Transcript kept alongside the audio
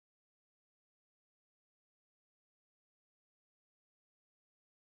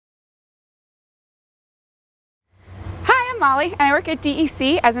Molly, and I work at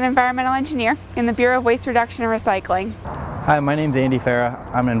DEC as an environmental engineer in the Bureau of Waste Reduction and Recycling. Hi, my name is Andy Farah.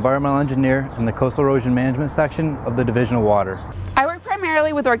 I'm an environmental engineer in the Coastal Erosion Management section of the Division of Water. I work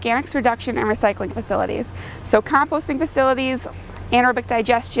primarily with organics reduction and recycling facilities, so composting facilities, anaerobic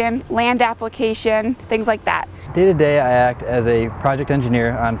digestion, land application, things like that. Day to day, I act as a project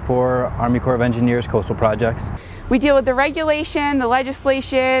engineer on 4 Army Corps of Engineers coastal projects. We deal with the regulation, the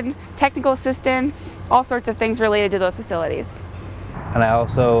legislation, technical assistance, all sorts of things related to those facilities. And I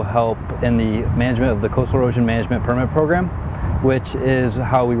also help in the management of the Coastal Erosion Management Permit Program, which is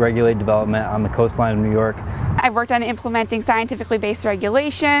how we regulate development on the coastline of New York. I've worked on implementing scientifically based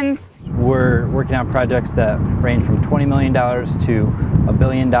regulations. We're working on projects that range from $20 million to $1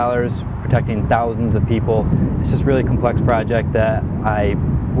 billion, protecting thousands of people. It's just a really complex project that I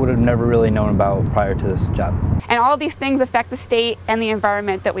would have never really known about prior to this job. And all of these things affect the state and the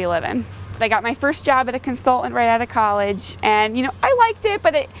environment that we live in. I got my first job at a consultant right out of college, and I liked it,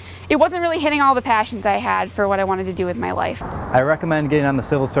 but it wasn't really hitting all the passions I had for what I wanted to do with my life. I recommend getting on the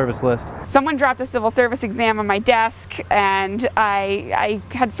civil service list. Someone dropped a civil service exam on my desk, and I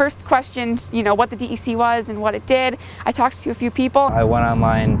had first questioned what the DEC was and what it did. I talked to a few people. I went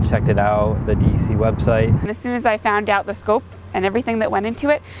online, checked it out, the DEC website. And as soon as I found out the scope and everything that went into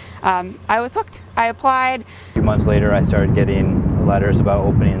it, I was hooked. I applied. A few months later, I started getting letters about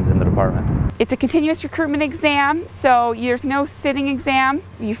openings in the department. It's a continuous recruitment exam, so there's no sitting exam.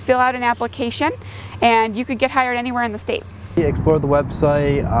 You fill out an application, and you could get hired anywhere in the state. Explore the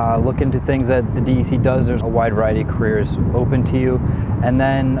website, look into things that the DEC does. There's a wide variety of careers open to you, and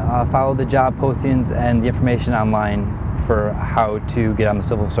then follow the job postings and the information online for how to get on the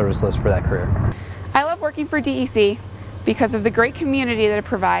civil service list for that career. I love working for DEC because of the great community that it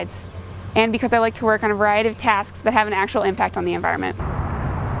provides, and because I like to work on a variety of tasks that have an actual impact on the environment.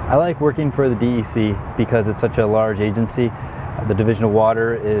 I like working for the DEC because it's such a large agency. The Division of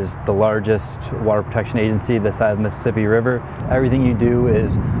Water is the largest water protection agency this side of the Mississippi River. Everything you do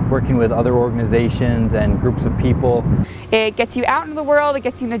is working with other organizations and groups of people. It gets you out into the world, it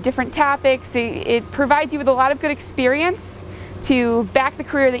gets you into different topics, it provides you with a lot of good experience to back the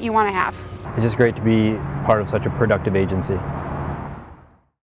career that you want to have. It's just great to be part of such a productive agency.